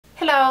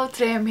Hello,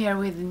 today I'm here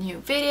with a new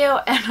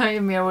video and I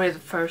am here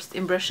with first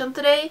impression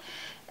today.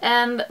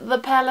 And the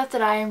palette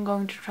that I am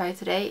going to try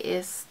today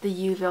is the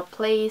Juvia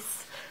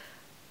Place,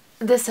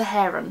 the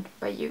Saharan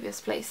by Juvia's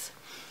Place.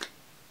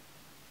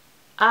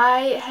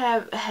 I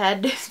have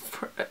had this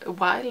for a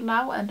while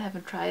now and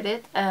haven't tried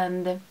it,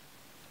 and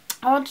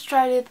I want to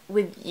try it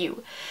with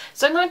you.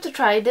 So I'm going to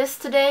try this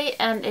today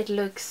and it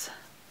looks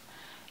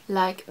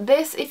like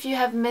this. If you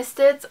have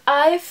missed it,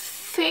 I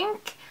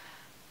think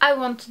I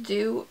want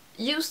to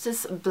use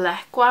this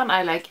black one.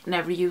 I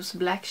never use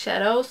black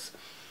shadows,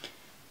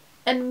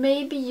 and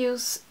maybe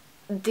use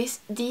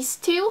these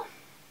two.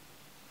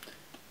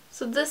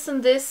 So this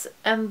and this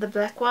and the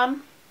black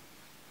one,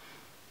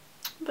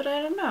 but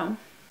I don't know.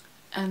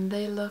 And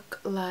they look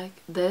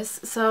like this.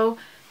 So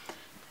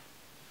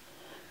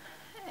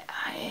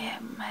I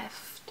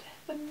have to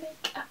have a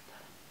makeup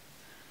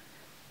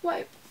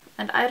wipe,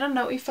 and I don't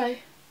know if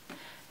I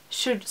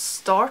should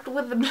start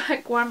with the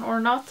black one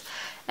or not.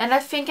 And I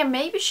think I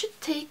maybe should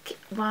take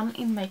one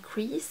in my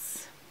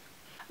crease.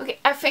 Okay,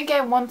 I think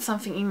I want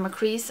something in my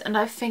crease, and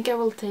I think I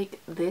will take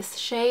this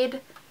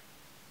shade,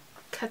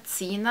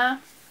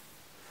 Katsina,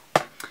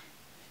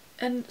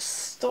 and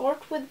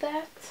start with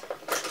that.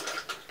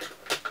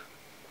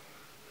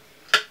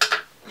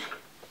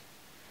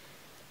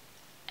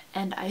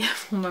 And I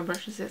have all my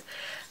brushes, yes,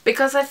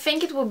 because I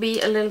think it will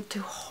be a little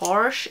too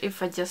harsh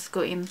if I just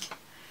go in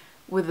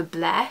with the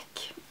black.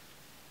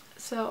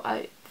 So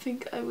I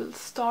think I will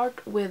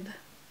start with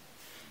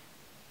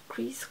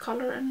crease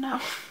color, and now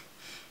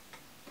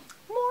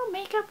more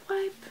makeup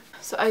wipe.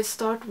 So I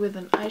start with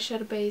an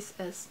eyeshadow base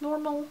as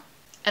normal,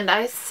 and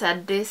I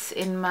said this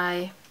in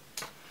my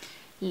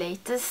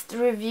latest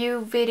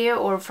review video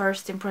or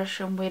first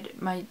impression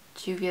with my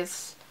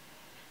Juvia's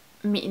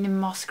Mini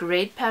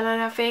Masquerade palette.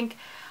 I think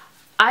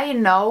I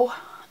know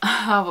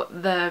how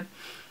the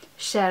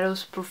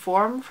shadows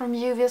perform from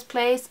Juvia's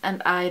Place,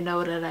 and I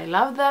know that I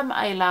love them.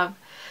 I love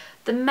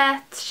the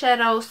matte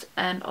shadows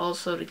and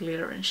also the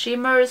glitter and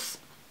shimmers.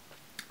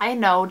 I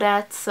know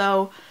that,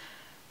 so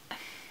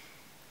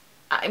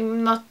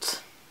I'm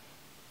not...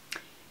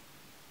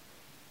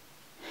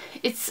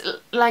 It's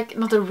like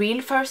not a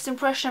real first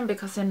impression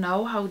because I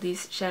know how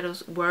these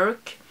shadows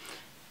work.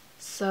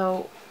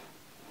 So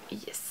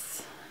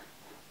yes,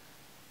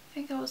 I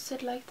think I will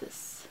sit like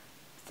this.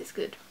 Is this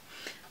good?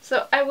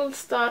 So I will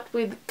start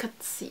with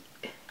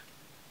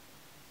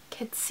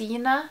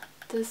Katsina,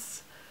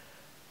 this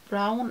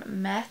brown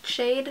matte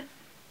shade.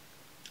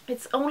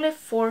 It's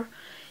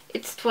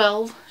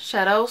 12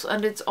 shadows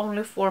and it's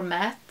only 4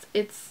 matte.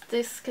 It's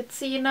this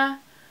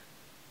Katsina,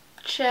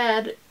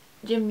 Chad,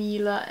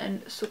 Jamila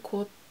and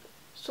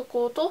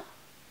Sokoto.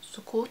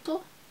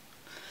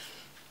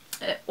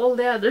 All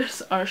the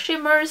others are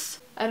shimmers.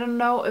 I don't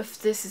know if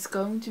this is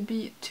going to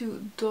be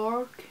too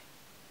dark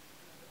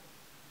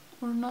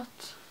or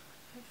not.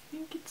 I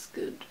think it's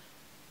good.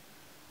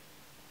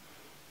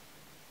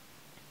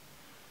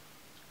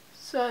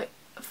 So I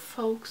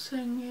focus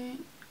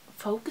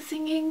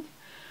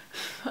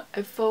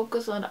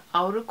on the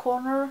outer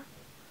corner.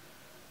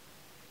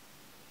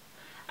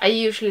 I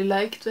usually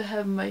like to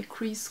have my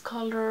crease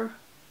color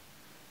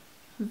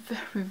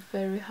very,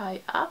 very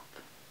high up.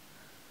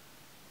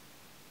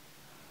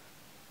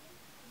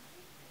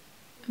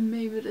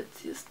 Maybe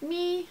that's just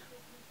me,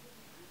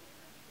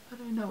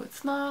 but I know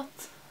it's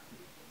not.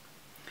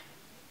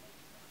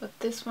 But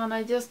this one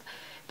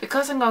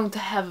because I'm going to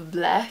have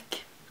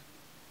black,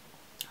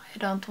 I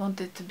don't want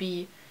it to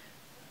be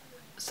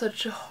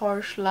such a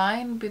harsh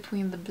line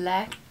between the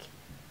black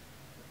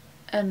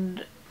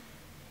and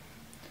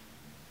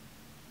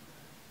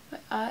my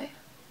eye.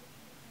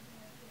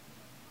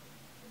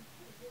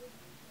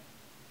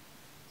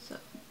 So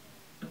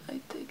I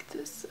take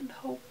this and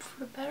hope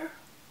for better.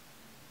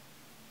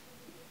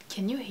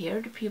 Can you hear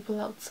the people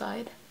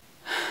outside?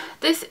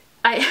 This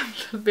I am a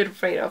little bit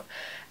afraid of.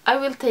 I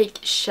will take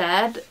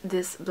Shad,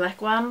 this black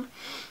one,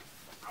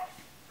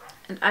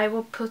 and I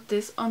will put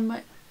this on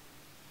my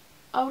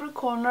outer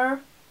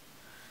corner.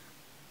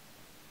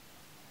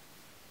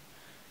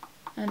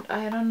 And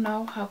I don't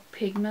know how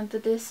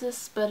pigmented this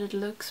is, but it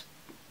looks...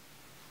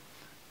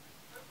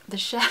 The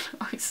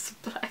shadow is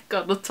black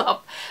on the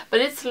top,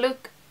 but it's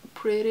look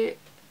pretty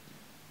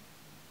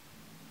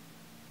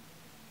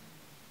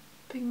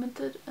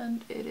pigmented,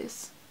 and it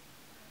is.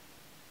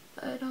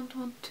 I don't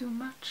want too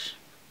much.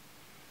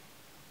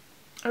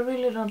 I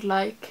really don't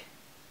like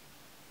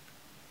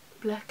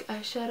black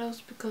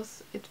eyeshadows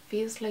because it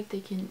feels like they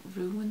can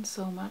ruin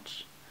so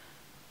much.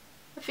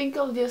 I think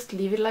I'll just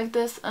leave it like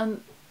this,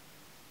 and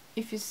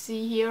if you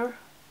see here,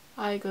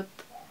 I got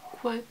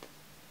quite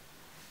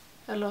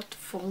a lot of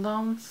fall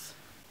downs.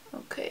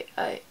 Okay,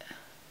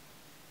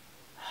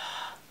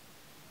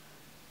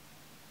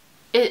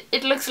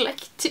 it looks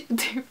like 2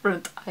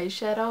 different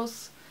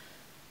eyeshadows.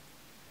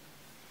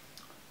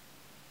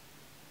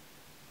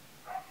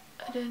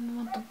 I didn't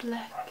want the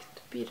black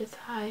to be that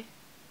high.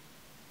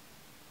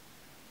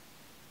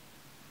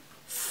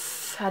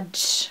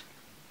 Fudge.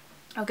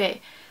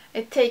 Okay,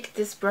 I take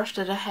this brush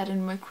that I had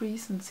in my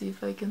crease and see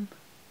if I can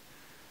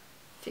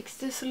fix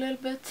this a little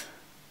bit.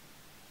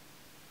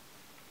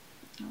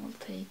 I will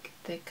take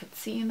the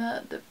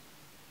Katsina, the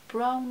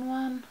brown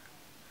one,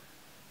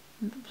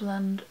 and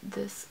blend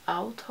this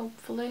out,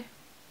 hopefully.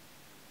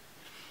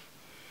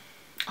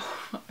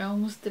 Oh, I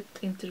almost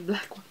dipped into the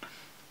black one.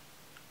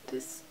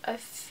 This, I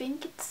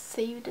think it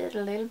saved it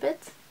a little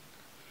bit.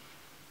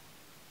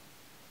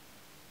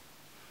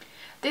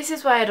 This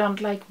is why I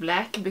don't like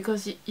black,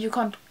 because you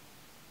can't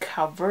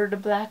cover the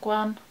black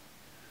one.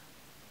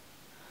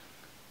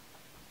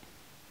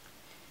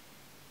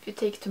 If you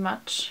take too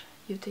much,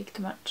 you take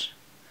too much.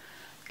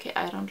 Okay,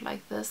 I don't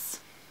like this.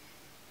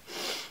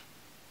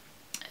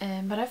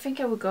 But I think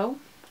I will go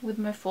with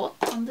my foot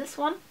on this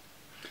one.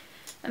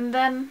 And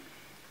then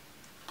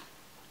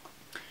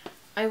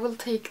I will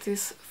take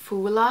this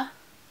Fula.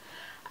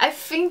 I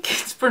think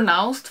it's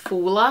pronounced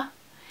Fula.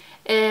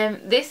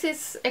 This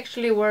is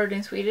actually a word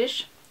in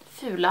Swedish,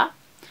 Fula.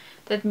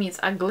 That means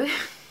ugly,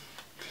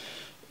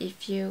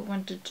 if you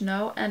wanted to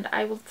know. And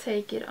I will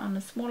take it on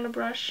a smaller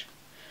brush.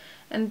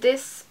 And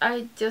this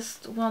I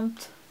just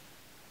want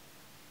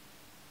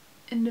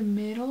in the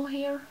middle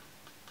here.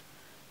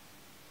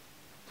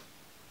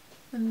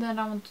 And then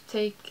I want to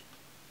take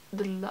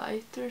the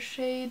lighter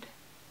shade.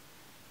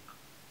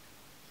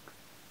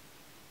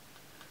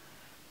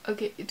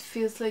 Okay, it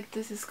feels like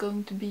this is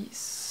going to be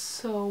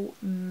so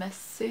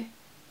messy.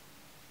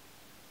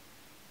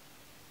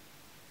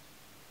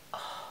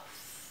 Oh,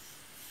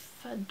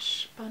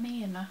 fudge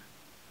banana.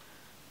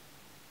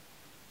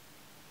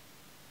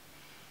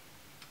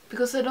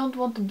 Because I don't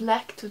want the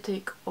black to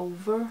take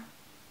over.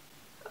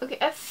 Okay,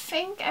 I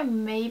think I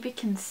maybe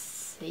can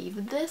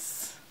save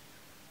this.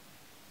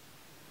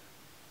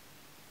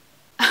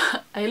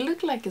 I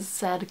look like a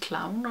sad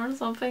clown or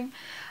something.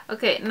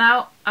 Okay,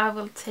 now I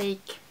will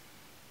take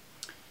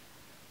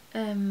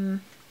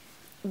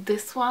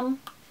this one.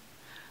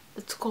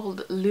 It's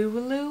called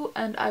Lulu,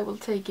 and I will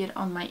take it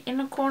on my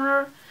inner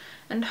corner,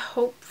 and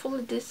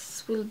hopefully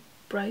this will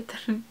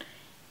brighten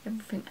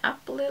everything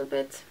up a little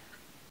bit.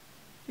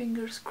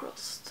 Fingers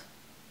crossed.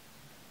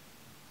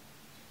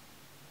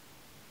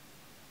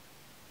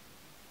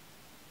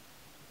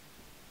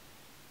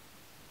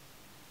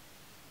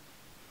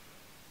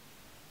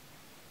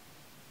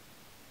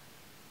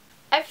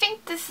 I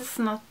think this is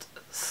not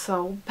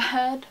so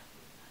bad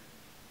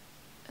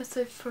as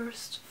I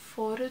first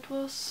thought it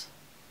was.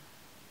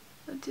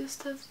 I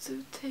just have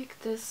to take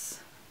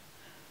this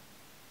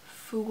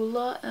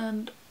Fula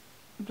and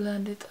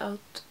blend it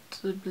out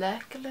to the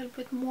black a little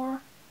bit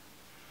more.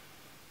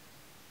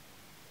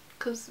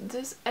 Because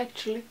this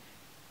actually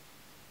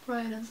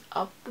brightens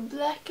up the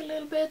black a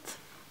little bit.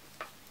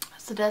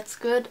 So that's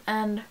good.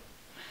 And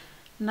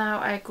now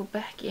I go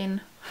back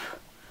in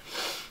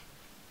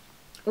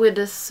with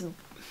this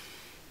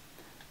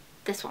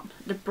one,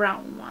 the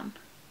brown one,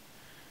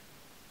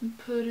 and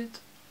put it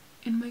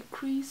in my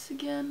crease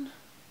again.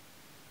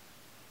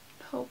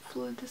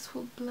 Hopefully this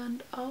will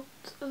blend out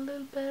a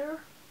little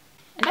better.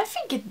 And I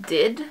think it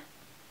did.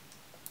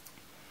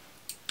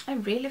 I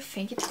really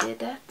think it did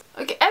that.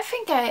 Okay, I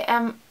think I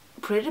am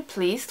pretty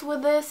pleased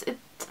with this.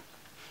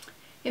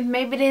 It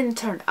maybe didn't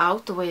turn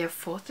out the way I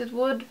thought it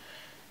would,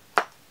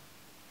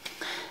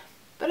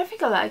 but I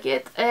think I like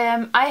it.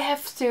 I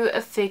have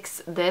to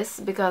fix this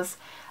because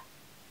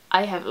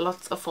I have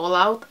lots of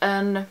fallout,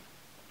 and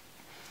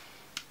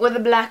with the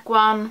black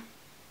one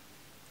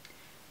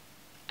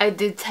I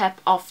did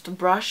tap off the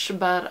brush,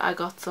 but I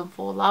got some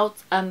fallout.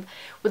 And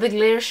with the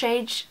glitter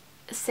shades,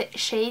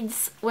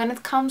 when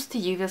it comes to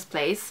Juvia's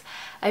Place,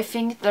 I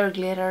think their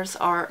glitters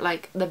are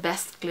like the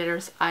best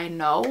glitters I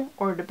know,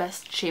 or the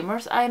best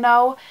shimmers I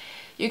know.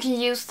 You can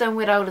use them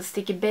without a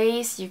sticky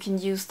base, you can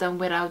use them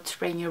without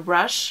spraying your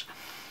brush,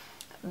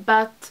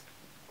 but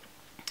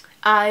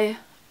I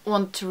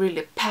want to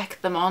really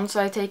pack them on,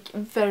 so I take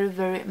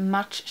very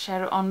much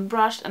shadow on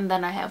brush, and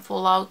then I have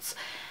fallouts,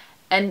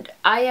 and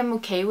I am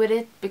okay with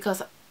it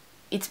because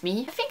it's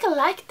me. I think I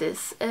like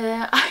this.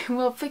 I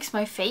will fix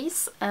my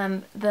face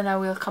and then I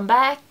will come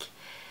back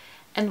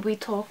and we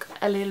talk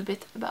a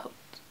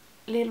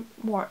little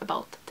more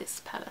about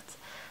this palette.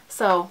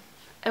 So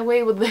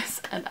away with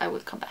this and I will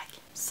come back.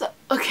 So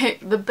okay,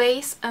 the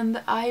base and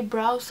the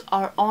eyebrows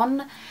are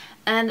on,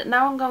 and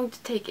now I'm going to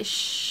take a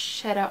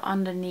shadow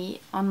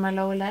underneath on my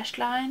lower lash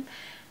line,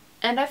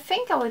 and I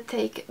think I will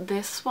take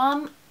this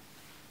one.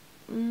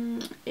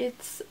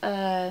 It's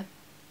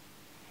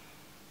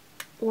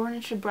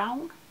orangey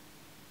brown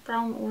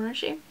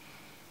orangey.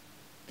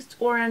 It's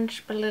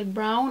orange but a little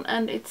brown,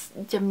 and it's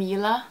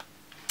Jamila,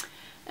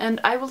 and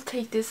I will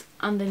take this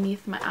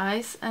underneath my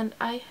eyes, and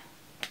I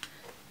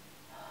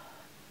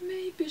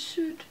maybe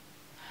should.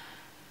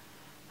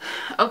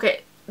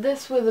 Okay,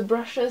 this with the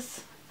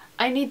brushes.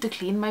 I need to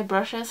clean my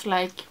brushes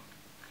like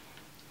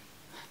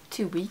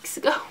 2 weeks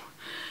ago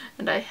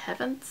and I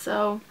haven't,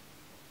 so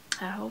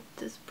I hope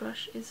this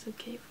brush is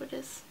okay for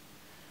this.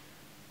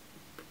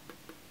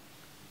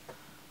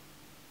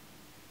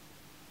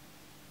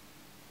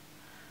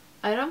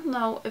 I don't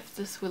know if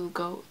this will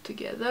go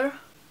together,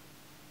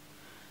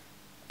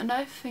 and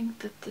I think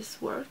that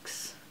this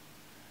works.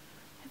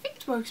 I think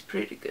it works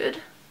pretty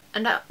good.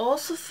 And I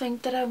also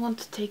think that I want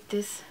to take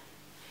this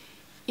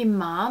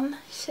Iman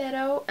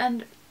shadow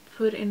and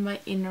put in my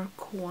inner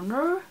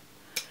corner.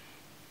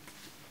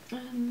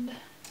 And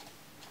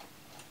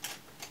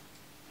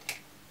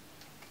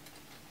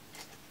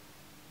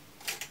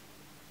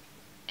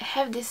I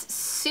have this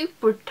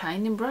super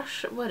tiny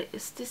brush. What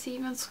is this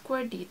even?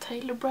 Square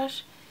detailer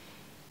brush.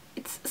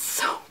 It's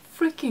so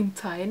freaking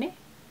tiny.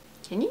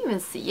 Can you even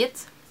see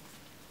it?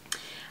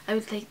 I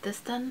will take this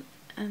then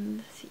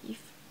and see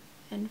if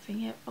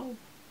anything have. Oh,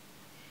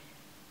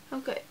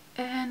 okay.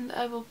 And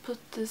I will put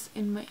this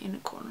in my inner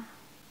corner.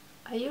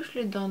 I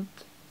usually don't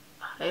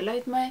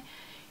highlight my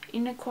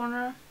inner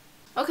corner.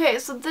 Okay,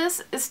 so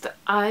this is the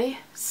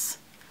eyes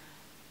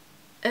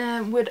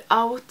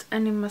without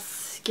any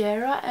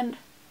mascara, and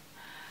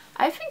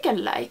I think I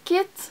like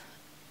it.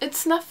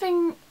 It's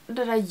nothing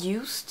that I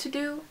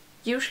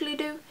usually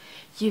do.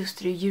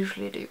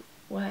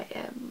 Why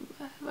am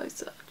I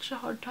such a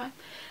hard time?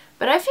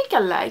 But I think I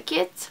like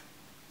it,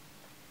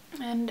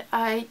 and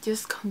I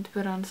just can't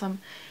put on some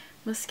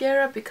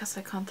mascara because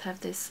I can't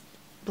have this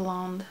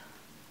blonde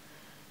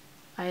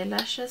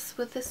eyelashes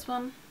with this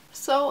one.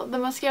 So the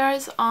mascara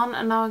is on,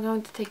 and now I'm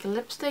going to take a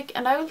lipstick,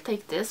 and I will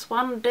take this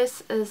one.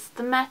 This is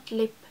the matte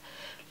lip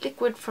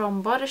liquid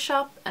from Body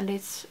Shop, and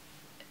it's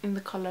in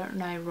the color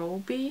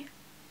Nairobi.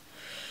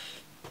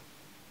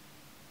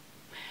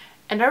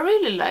 And I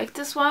really like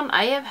this one.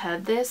 I have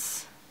had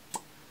this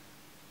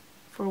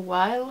for a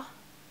while,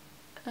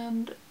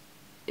 and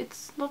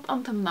it's not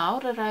until now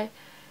that I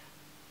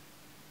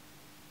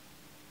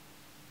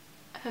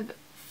have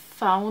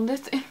found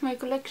it in my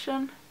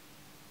collection,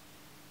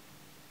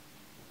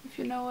 if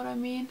you know what I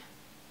mean.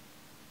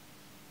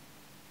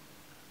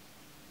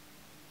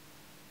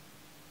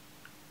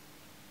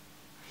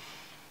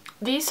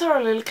 These are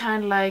a little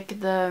kind of like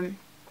the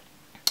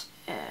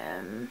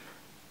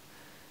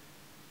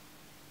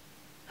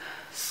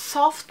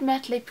soft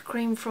matte lip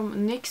cream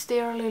from NYX. They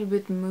are a little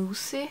bit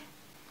moussey,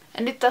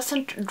 and it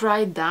doesn't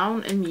dry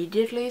down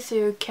immediately, so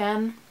you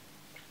can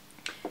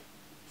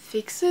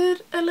fix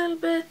it a little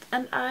bit,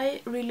 and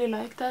I really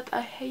like that.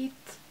 I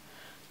hate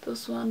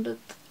those ones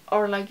that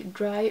are like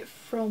dry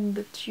from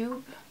the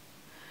tube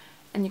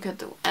and you can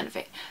do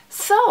anything.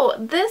 So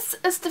this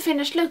is the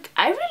finished look.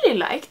 I really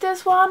like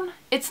this one.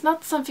 It's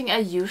not something I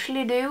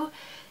usually do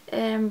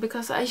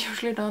because I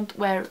usually don't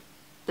wear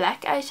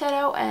black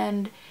eyeshadow,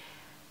 and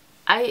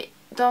I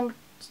don't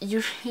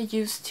usually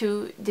use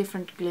two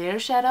different glitter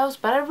shadows,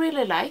 but I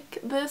really like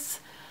this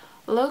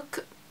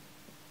look.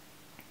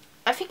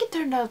 I think it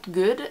turned out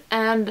good,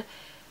 and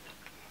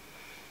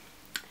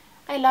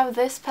I love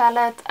this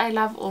palette. I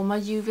love all my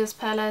Juvia's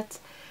palettes.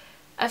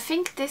 I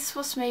think this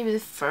was maybe the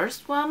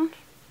first one.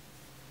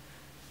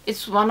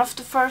 It's one of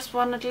the first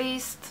one at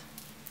least.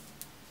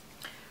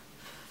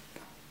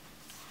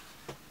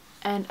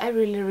 And I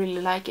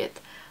really like it.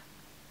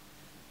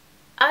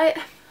 I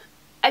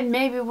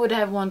maybe would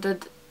have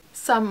wanted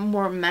some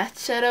more matte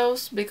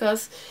shadows,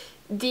 because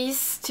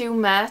these two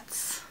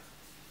mattes,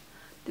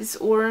 this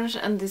orange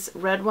and this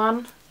red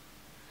one,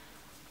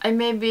 I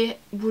maybe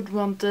would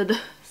wanted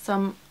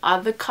some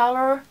other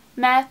color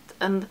matte,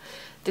 and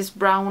this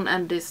brown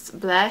and this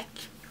black.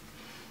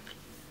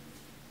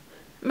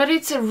 But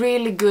it's a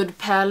really good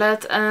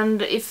palette,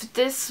 and if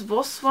this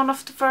was one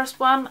of the first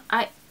one,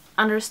 I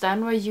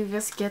understand why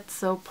Juvia's get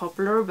so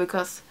popular,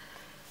 because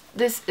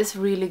this is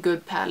really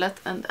good palette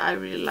and I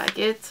really like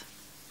it.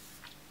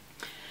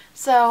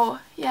 So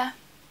yeah,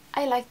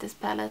 I like this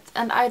palette,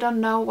 and I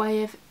don't know why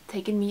it's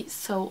taken me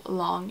so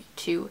long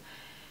to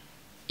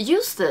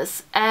use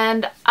this.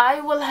 And I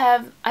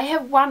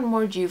have one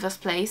more Juvia's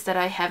place that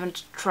I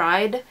haven't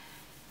tried.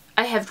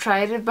 I have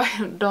tried it, but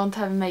I don't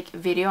have make a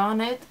video on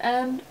it,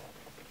 and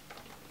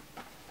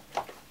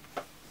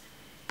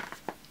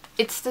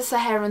it's the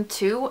Saharan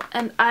 2,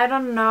 and I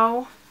don't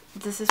know,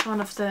 this is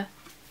one of the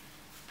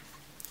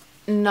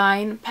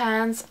 9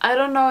 pans. I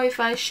don't know if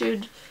I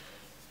should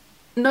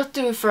not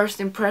do a first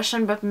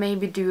impression, but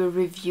maybe do a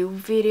review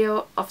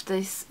video of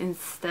this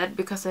instead,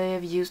 because I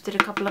have used it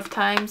a couple of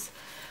times,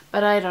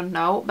 but I don't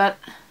know. But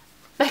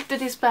back to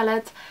this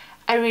palette,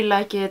 I really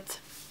like it.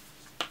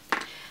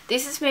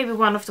 This is maybe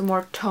one of the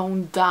more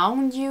toned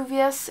down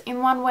Juvia's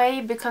in one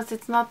way, because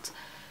it's not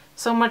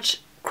so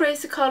much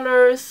crazy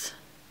colors.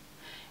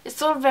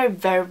 It's all very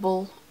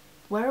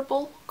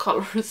wearable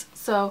colors.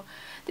 So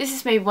this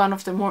is maybe one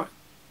of the more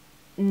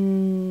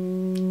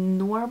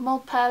normal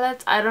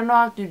palettes. I don't know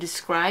how to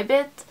describe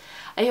it.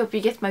 I hope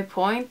you get my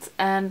point,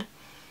 and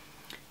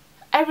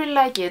I really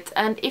like it.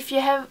 And if you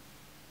want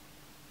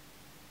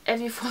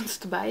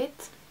to buy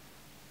it,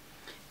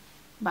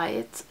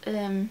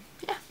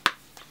 yeah,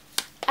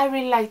 I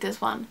really like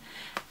this one.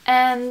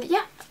 And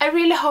yeah, I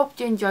really hope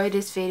you enjoyed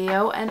this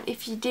video, and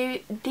if you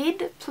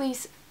did,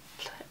 please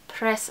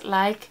press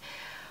like.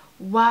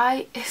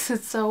 Why is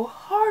it so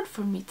hard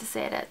for me to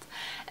say that?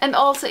 And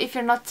also, if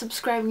you're not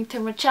subscribing to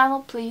my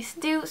channel, please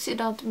do, so you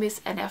don't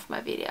miss any of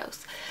my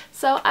videos.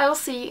 So I will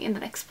see you in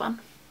the next one.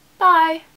 Bye!